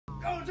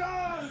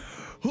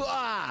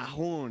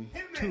One,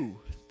 two,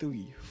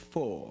 three,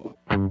 four.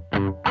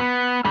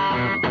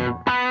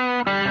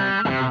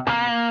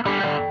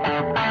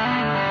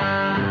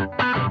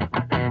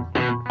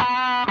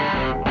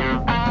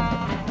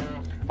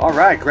 All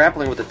right,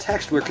 grappling with the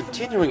text, we're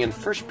continuing in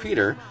 1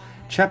 Peter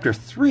chapter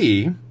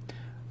 3,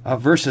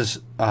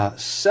 verses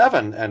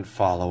 7 and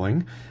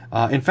following.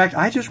 In fact,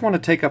 I just want to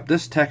take up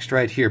this text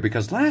right here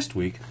because last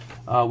week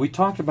we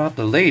talked about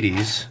the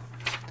ladies,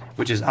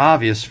 which is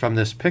obvious from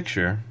this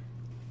picture.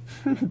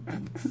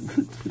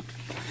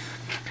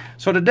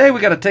 So today we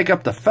got to take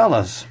up the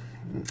fellas,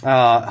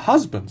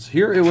 husbands.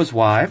 Here it was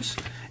wives.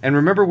 And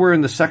remember, we're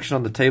in the section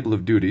on the table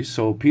of duties,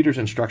 so Peter's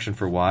instruction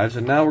for wives,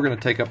 and now we're going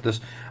to take up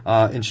this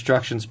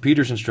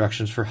Peter's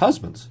instructions for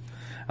husbands.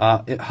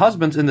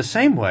 Husbands in the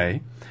same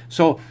way.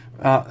 So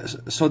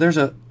there's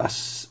a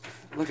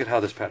look at how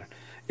this pattern.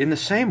 In the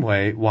same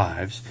way,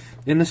 wives.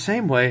 In the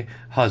same way,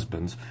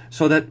 husbands.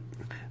 So that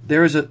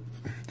there's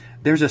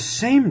a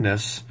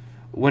sameness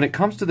when it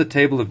comes to the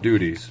table of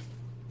duties.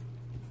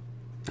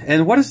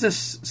 And what is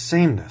this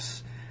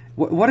sameness?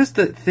 What is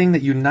the thing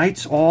that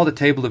unites all the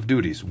table of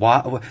duties?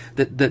 How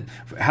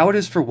it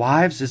is for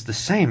wives is the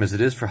same as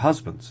it is for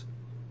husbands.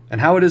 And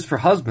how it is for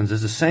husbands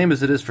is the same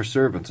as it is for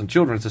servants. And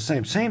children, it's the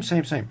same.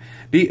 Same.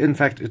 In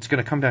fact, it's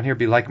going to come down here,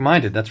 be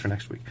like-minded. That's for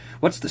next week.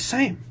 What's the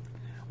same?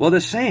 Well,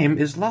 the same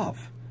is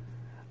love.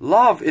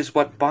 Love is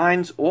what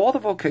binds all the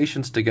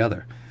vocations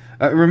together.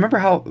 Remember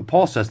how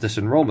Paul says this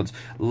in Romans.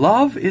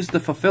 Love is the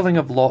fulfilling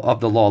of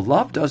the law.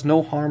 Love does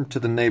no harm to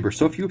the neighbor.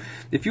 So if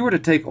you were to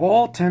take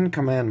all 10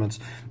 commandments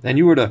and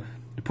you were to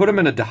put them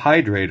in a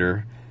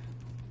dehydrator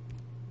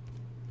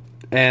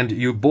and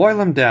you boil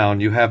them down,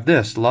 you have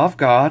this: love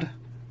God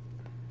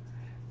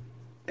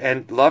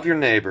and love your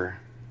neighbor.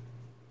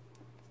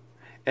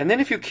 And then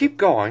if you keep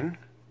going,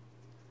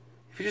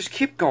 if you just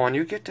keep going,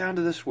 you get down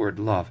to this word,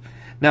 love.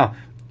 Now,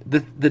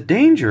 the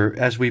danger,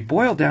 as we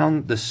boil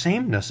down the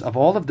sameness of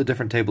all of the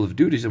different table of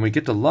duties and we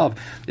get to love,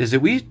 is that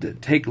we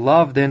take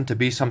love then to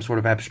be some sort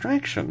of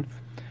abstraction,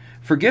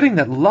 forgetting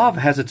that love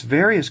has its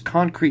various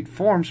concrete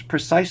forms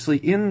precisely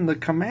in the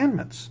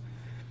commandments.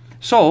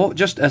 So,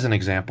 just as an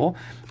example,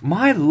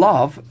 my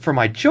love for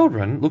my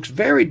children looks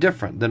very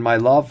different than my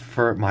love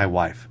for my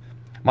wife.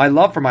 My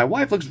love for my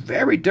wife looks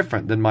very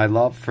different than my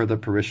love for the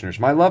parishioners.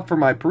 My love for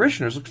my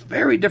parishioners looks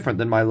very different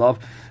than my love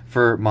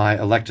for my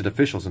elected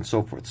officials and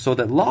so forth. So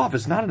that love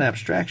is not an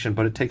abstraction,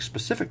 but it takes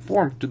specific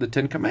form to the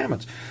 10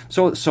 Commandments.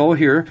 So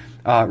here,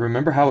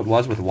 remember how it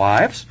was with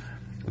wives?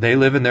 They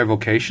live in their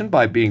vocation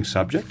by being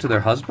subject to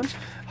their husbands.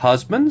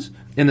 Husbands,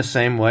 in the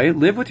same way,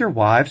 live with your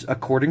wives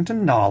according to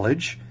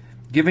knowledge,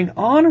 giving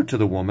honor to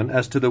the woman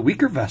as to the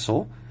weaker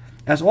vessel,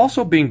 as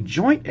also being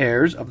joint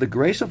heirs of the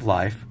grace of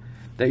life,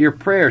 that your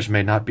prayers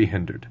may not be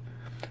hindered.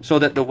 So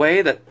that the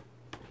way that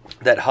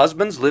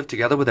husbands live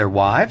together with their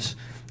wives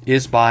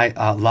is by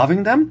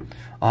loving them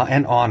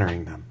and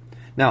honoring them.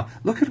 Now,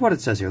 look at what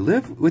it says here.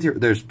 Live with your...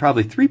 There's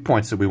probably 3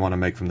 points that we want to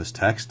make from this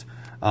text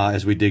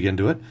as we dig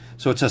into it.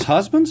 So it says,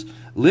 husbands,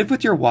 live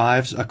with your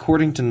wives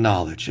according to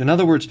knowledge. In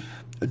other words,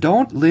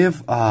 don't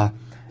live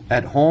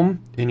at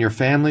home in your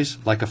families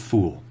like a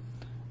fool.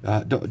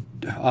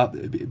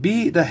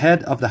 Be the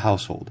head of the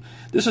household.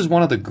 This is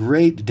one of the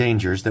great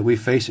dangers that we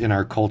face in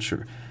our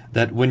culture.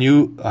 That when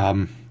you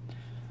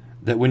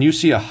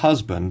see a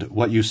husband,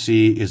 what you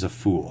see is a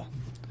fool.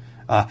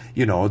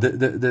 You know,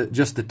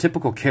 just the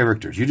typical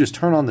characters. You just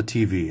turn on the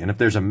TV, and if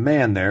there's a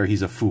man there,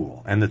 he's a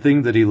fool. And the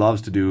thing that he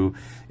loves to do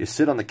is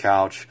sit on the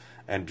couch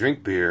and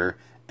drink beer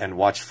and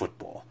watch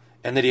football.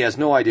 And that he has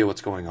no idea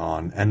what's going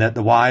on, and that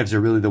the wives are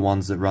really the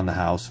ones that run the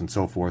house, and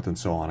so forth and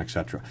so on,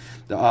 etc.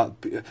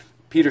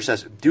 Peter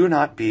says, do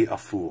not be a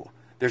fool.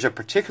 There's a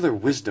particular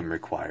wisdom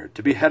required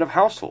to be head of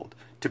household,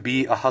 to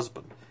be a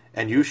husband,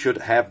 and you should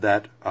have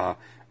that.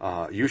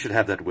 You should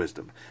have that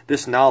wisdom.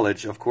 This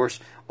knowledge, of course,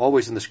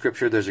 always in the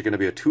Scripture, there's going to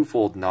be a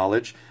twofold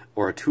knowledge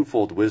or a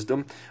twofold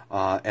wisdom,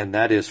 and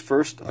that is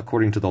first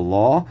according to the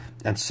law,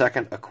 and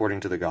second according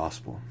to the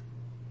gospel.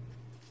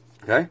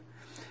 Okay.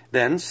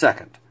 Then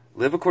second,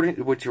 live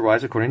according with your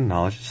wives according to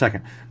knowledge.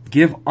 Second,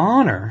 give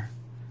honor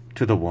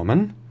to the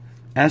woman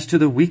as to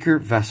the weaker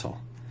vessel.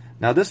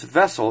 Now, this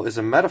vessel is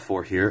a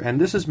metaphor here,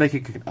 and this is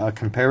making a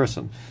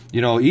comparison.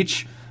 You know,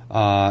 each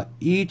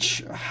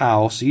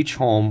house, each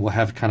home will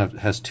have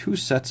has 2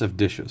 sets of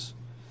dishes.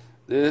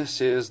 This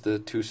is the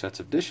 2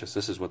 sets of dishes.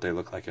 This is what they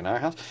look like in our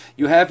house.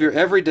 You have your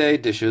everyday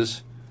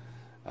dishes,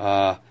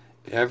 and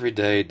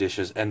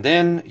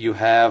then you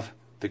have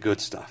the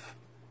good stuff.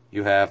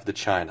 You have the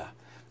china.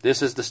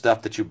 This is the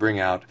stuff that you bring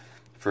out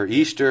for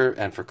Easter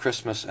and for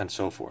Christmas and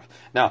so forth.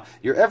 Now,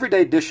 your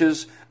everyday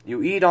dishes,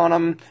 you eat on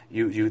them,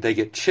 they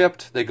get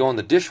chipped, they go in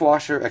the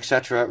dishwasher,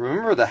 etc.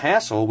 Remember, the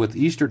hassle with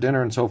Easter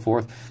dinner and so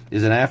forth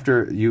is that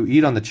after you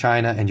eat on the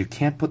china and you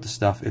can't put the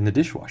stuff in the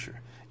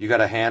dishwasher. You got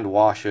to hand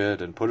wash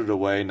it and put it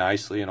away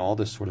nicely and all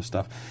this sort of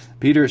stuff.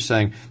 Peter is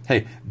saying,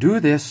 hey, do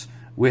this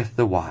with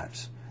the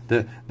wives.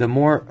 The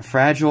more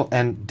fragile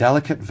and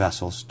delicate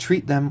vessels,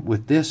 treat them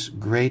with this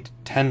great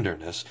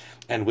tenderness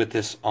and with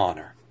this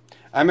honor.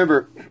 I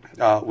remember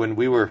when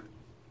we were,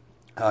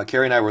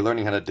 Carrie and I were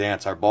learning how to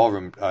dance, our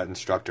ballroom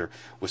instructor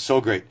was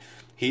so great.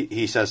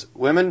 He says,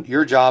 women,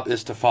 your job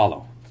is to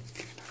follow.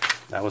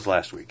 That was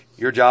last week.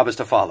 Your job is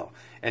to follow.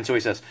 And so he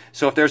says,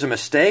 so if there's a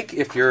mistake,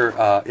 if your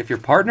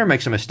partner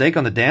makes a mistake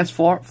on the dance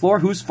floor,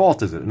 whose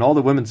fault is it? And all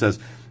the women says,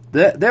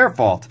 their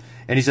fault.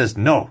 And he says,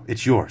 no,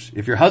 it's yours.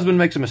 If your husband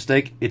makes a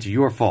mistake, it's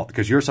your fault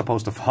because you're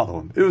supposed to follow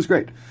him. It was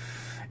great.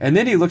 And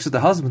then he looks at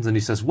the husbands and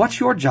he says, what's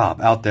your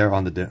job out there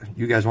on the dance?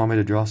 You guys want me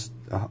to draw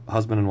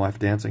husband and wife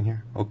dancing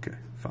here? Okay,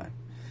 fine.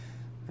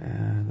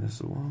 And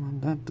there's a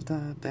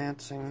woman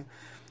dancing.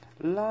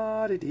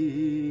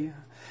 La-di-dee.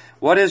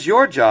 What is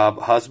your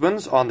job,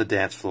 husbands, on the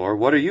dance floor?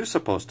 What are you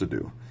supposed to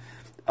do?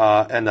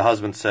 And the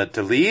husband said,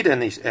 to lead.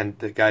 And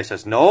the guy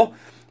says, no,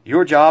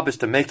 your job is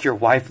to make your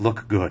wife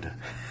look good.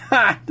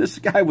 This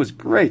guy was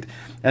great.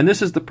 And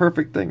this is the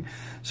perfect thing.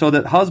 So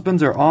that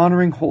husbands are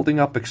honoring,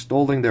 holding up,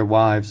 extolling their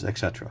wives,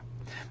 etc.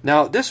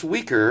 Now, this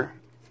weaker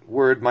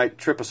word might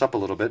trip us up a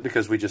little bit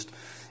because we just,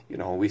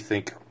 we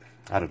think,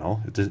 I don't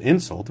know, it's an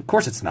insult. Of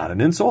course it's not an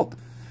insult.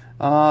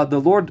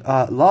 The Lord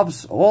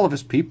loves all of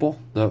his people,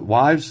 the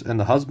wives and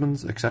the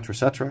husbands, etc.,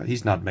 etc.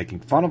 He's not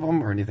making fun of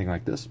them or anything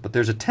like this. But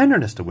there's a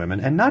tenderness to women,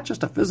 and not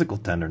just a physical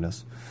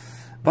tenderness,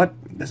 but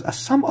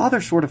some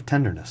other sort of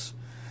tenderness.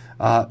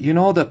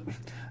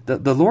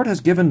 The Lord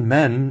has given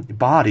men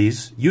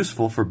bodies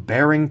useful for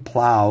bearing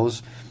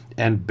plows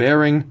and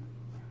bearing,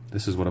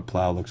 this is what a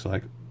plow looks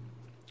like,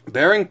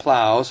 bearing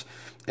plows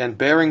and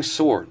bearing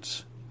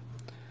swords.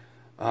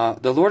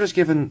 The Lord has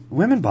given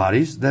women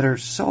bodies that are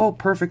so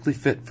perfectly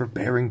fit for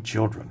bearing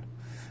children,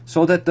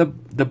 so that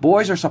the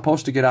boys are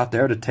supposed to get out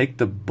there to take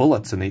the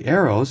bullets and the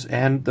arrows,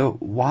 and the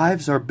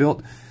wives are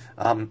built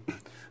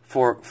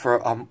for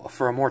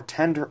a more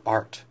tender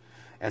art,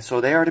 and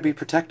so they are to be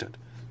protected.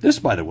 This,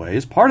 by the way,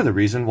 is part of the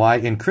reason why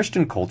in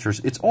Christian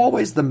cultures it's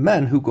always the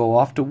men who go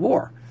off to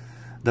war.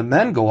 The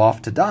men go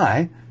off to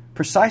die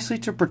precisely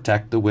to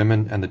protect the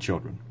women and the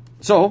children.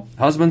 So,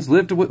 husbands,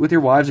 live with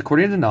your wives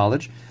according to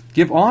knowledge.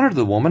 Give honor to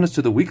the woman as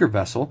to the weaker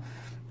vessel,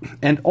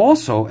 and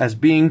also as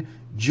being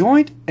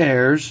joint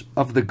heirs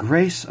of the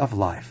grace of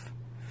life.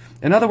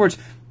 In other words,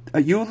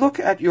 you look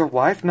at your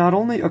wife not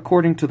only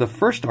according to the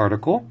first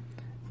article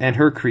and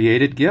her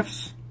created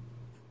gifts,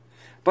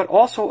 but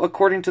also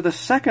according to the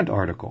second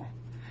article.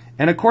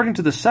 And according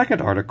to the second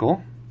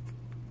article,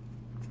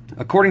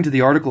 according to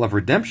the article of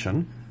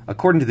redemption,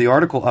 according to the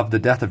article of the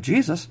death of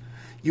Jesus,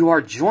 you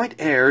are joint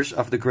heirs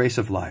of the grace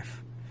of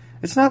life.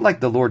 It's not like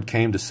the Lord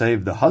came to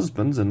save the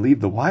husbands and leave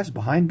the wives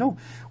behind. No,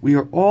 we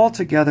are all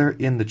together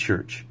in the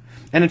church.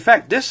 And in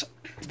fact, this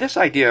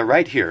idea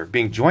right here,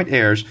 being joint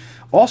heirs,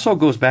 also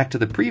goes back to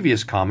the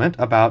previous comment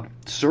about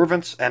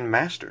servants and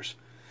masters.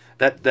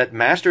 That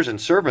masters and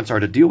servants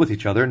are to deal with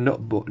each other,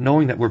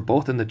 knowing that we're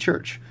both in the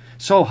church.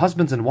 So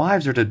husbands and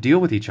wives are to deal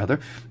with each other,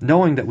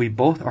 knowing that we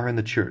both are in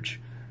the church.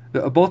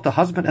 Both the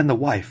husband and the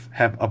wife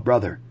have a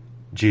brother,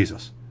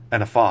 Jesus,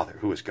 and a father,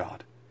 who is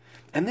God.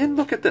 And then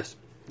look at this.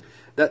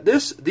 That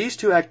these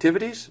two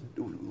activities,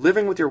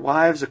 living with your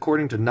wives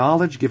according to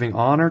knowledge, giving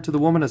honor to the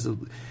woman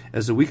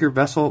as a weaker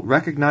vessel,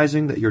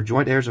 recognizing that you're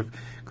joint heirs of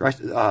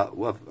Christ,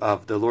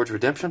 of the Lord's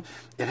redemption,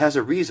 it has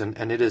a reason,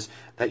 and it is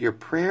that your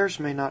prayers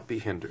may not be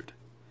hindered.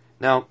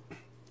 Now,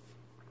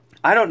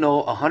 I don't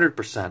know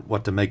 100%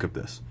 what to make of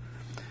this,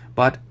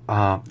 but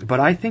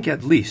I think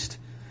at least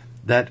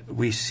that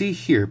we see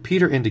here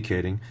Peter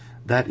indicating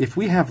that if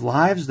we have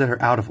lives that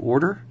are out of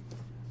order,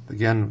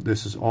 again,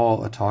 this is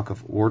all a talk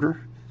of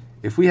order.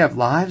 If we have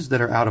lives that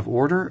are out of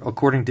order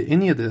according to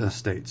any of the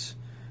estates,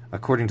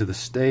 according to the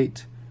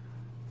state,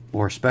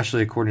 or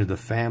especially according to the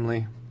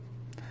family,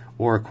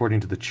 or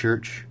according to the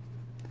church,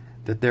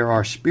 that there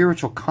are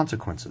spiritual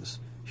consequences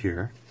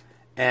here.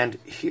 And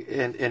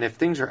if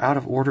things are out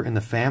of order in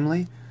the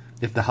family,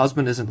 if the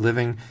husband isn't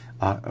living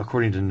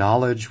according to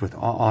knowledge, with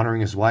honoring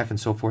his wife and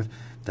so forth,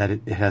 that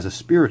it has a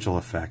spiritual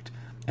effect,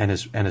 and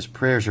his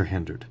prayers are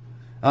hindered.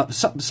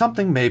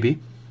 Something maybe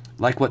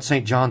like what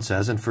St. John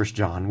says in 1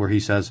 John, where he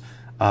says,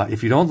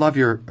 if you don't love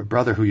your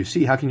brother who you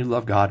see, how can you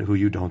love God who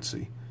you don't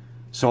see?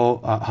 So,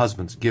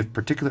 husbands, give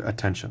particular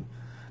attention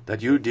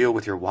that you deal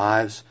with your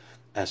wives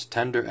as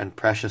tender and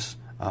precious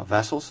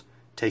vessels,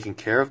 taking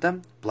care of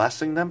them,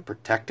 blessing them,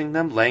 protecting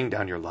them, laying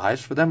down your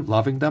lives for them,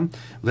 loving them,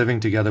 living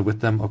together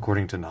with them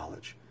according to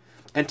knowledge.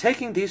 And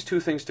taking these two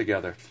things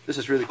together, this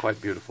is really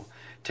quite beautiful.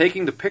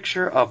 Taking the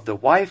picture of the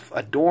wife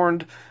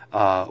adorned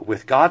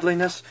with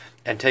godliness,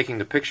 and taking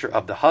the picture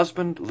of the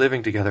husband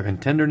living together in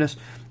tenderness,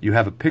 you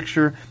have a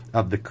picture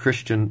of the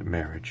Christian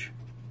marriage.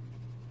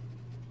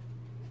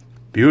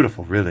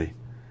 Beautiful, really.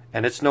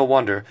 And it's no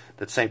wonder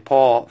that St.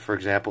 Paul, for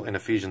example, in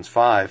Ephesians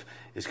 5,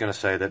 is going to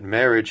say that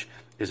marriage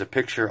is a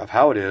picture of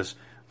how it is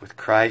with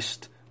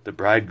Christ, the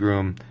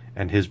bridegroom,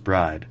 and his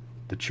bride,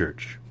 the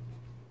church.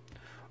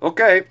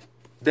 Okay,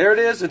 there it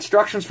is.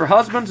 Instructions for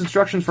husbands,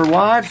 instructions for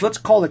wives. Let's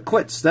call it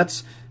quits.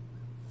 That's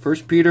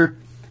 1 Peter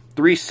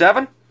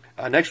 3:7.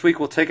 Next week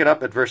we'll take it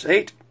up at verse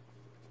 8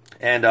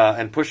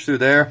 and push through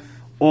there.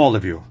 all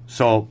of you.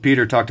 So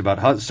Peter talked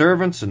about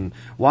servants and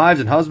wives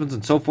and husbands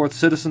and so forth,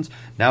 citizens.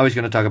 Now he's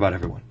going to talk about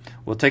everyone.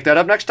 We'll take that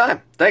up next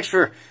time. Thanks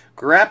for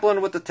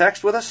grappling with the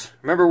text with us.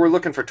 Remember, we're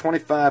looking for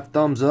 25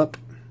 thumbs up.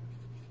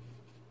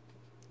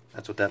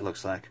 That's what that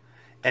looks like.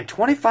 And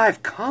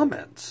 25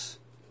 comments.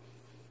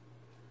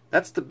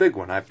 That's the big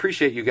one. I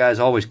appreciate you guys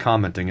always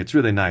commenting. It's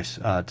really nice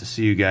to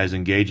see you guys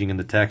engaging in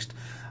the text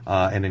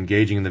and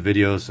engaging in the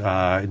videos.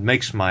 It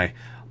makes my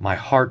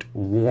heart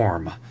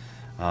warm.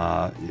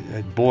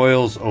 It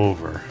boils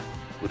over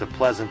with a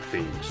pleasant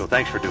theme. So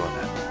thanks for doing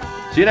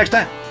that. See you next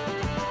time.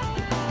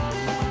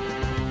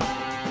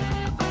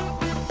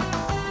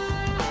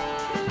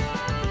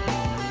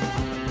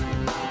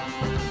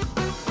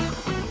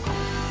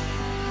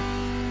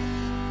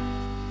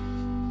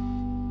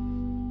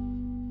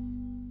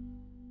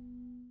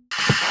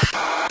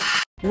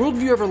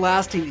 Worldview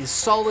Everlasting is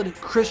solid,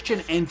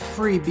 Christian, and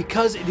free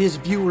because it is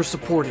viewer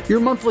supported. Your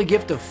monthly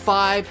gift of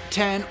 $5,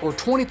 $10, or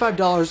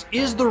 $25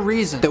 is the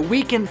reason that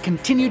we can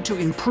continue to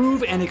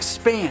improve and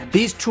expand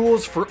these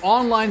tools for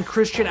online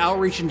Christian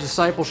outreach and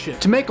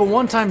discipleship. To make a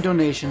one-time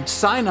donation,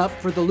 sign up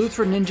for the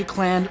Lutheran Ninja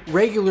Clan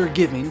regular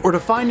giving, or to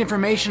find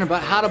information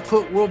about how to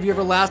put Worldview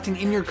Everlasting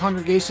in your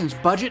congregation's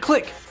budget,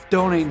 click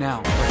Donate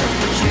Now.